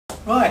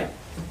Right,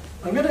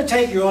 I'm going to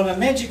take you on a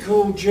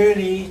magical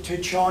journey to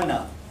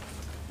China.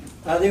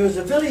 There was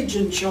a village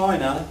in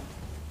China.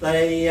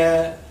 They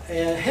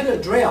had a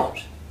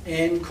drought,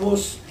 and of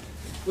course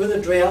with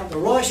a drought the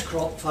rice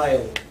crop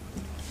failed.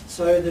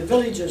 So the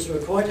villagers were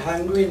quite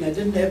hungry and they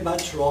didn't have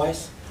much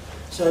rice.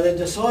 So they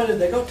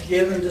got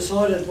together and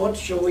decided, what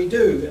shall we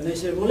do? And they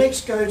said, well,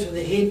 let's go to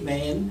the head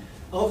man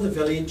of the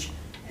village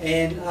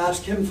and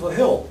ask him for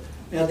help.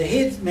 Now the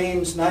head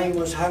man's name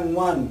was Hung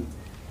One.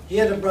 He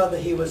had a brother,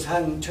 he was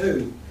Hung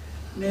Two.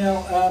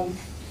 Now,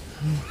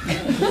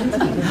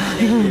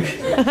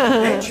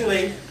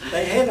 actually,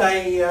 they had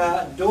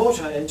a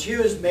daughter, and she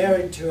was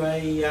married to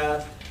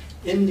a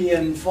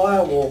Indian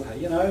firewalker.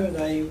 You know,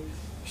 they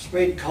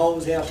spread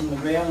coals out on the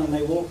ground and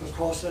they walk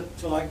across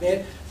it like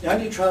that. The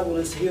only trouble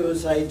is he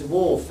was a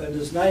dwarf, and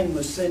his name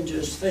was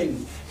Singer's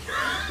Thing.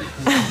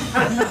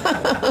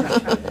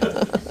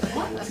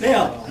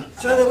 Now,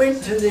 so they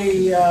went to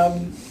the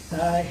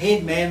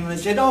head man and they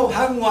said, oh,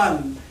 Hung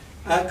One,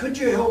 could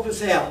you help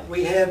us out?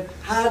 We have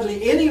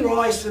hardly any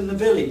rice in the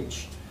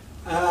village.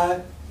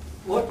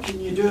 What can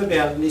you do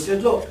about it? And he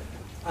said, look,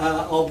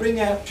 I'll bring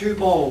out 2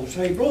 bowls.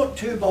 So he brought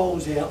 2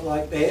 bowls out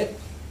like that.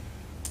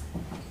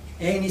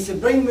 And he said,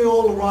 bring me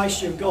all the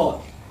rice you've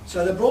got.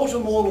 So they brought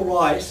him all the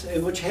rice,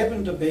 which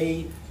happened to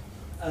be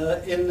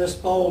in this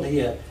bowl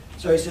here.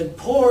 So he said,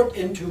 pour it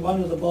into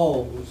one of the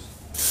bowls.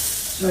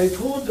 So he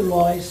poured the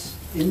rice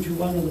into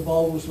one of the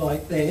bowls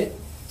like that.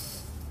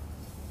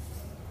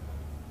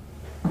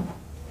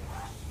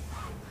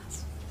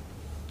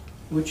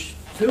 Which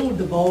filled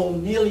the bowl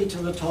nearly to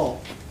the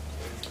top.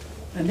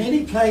 And then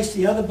he placed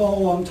the other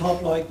bowl on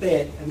top like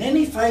that. And then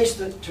he faced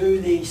it to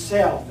the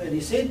south and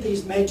he said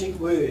these magic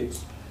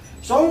words.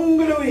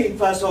 Song-ga-doo-ee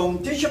fa-song,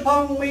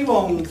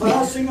 tishapong-wee-wong,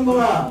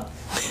 fa-sing-a-ma-la.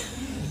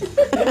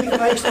 Then he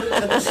faced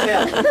it to the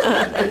south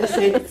and he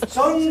said,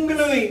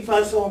 Song-ga-doo-ee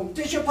fa-song,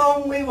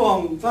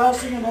 tishapong-wee-wong,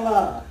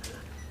 fa-sing-a-ma-la.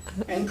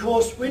 And of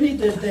course when he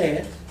did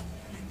that,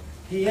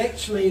 he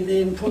actually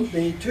then put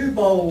the 2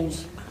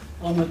 bowls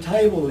on the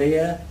table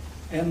there,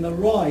 and the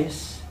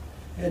rice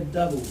had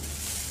doubled.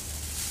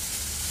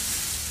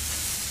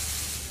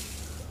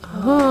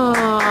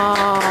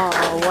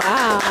 Oh,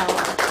 wow.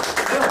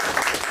 Well,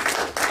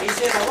 he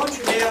said, I want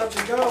you now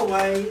to go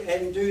away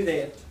and do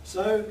that.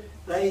 So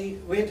they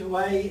went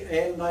away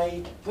and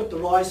they put the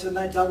rice in,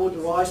 they doubled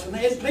the rice, and they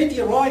had plenty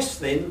of rice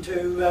then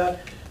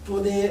for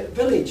their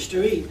village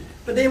to eat.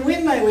 But then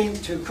when they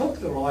went to cook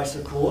the rice,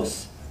 of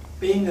course,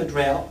 being a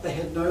drought, they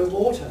had no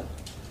water.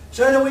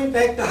 So they went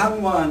back to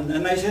Hung One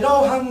and they said,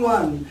 oh, Hung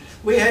One,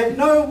 we have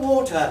no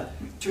water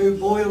to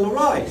boil the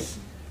rice.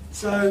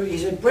 So he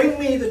said, bring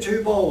me the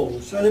 2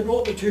 bowls. So they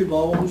brought the 2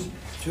 bowls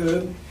to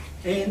him,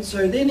 and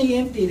so then he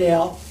emptied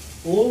out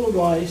all the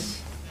rice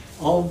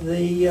of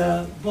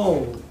the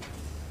bowl,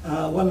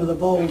 one of the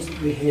bowls that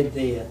we had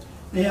there.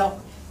 Now,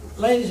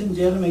 ladies and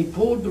gentlemen, he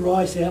poured the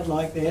rice out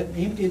like that,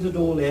 emptied it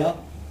all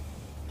out.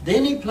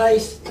 Then he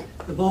placed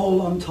the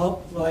bowl on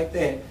top like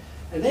that.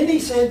 And then he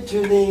said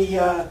to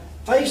the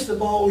faced the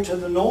bowl to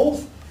the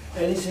north,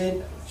 and he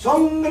said,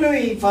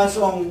 Song-ga-doo-ee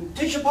fa-song,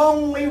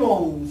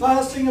 tishapong-wee-wong,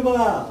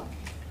 fa-sing-a-ma-la.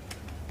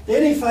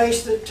 Then he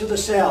faced it to the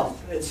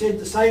south and said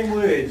the same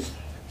words,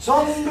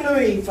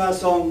 Song-ga-doo-ee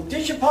fa-song,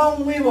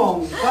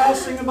 tishapong-wee-wong,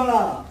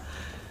 fa-sing-a-ma-la.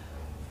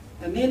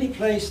 And then he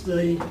placed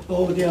the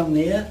bowl down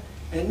there,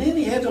 and then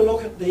he had to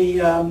look at the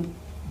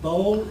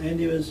bowl, and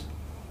there was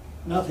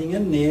nothing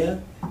in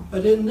there,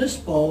 but in this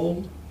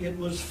bowl it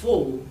was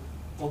full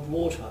of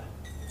water.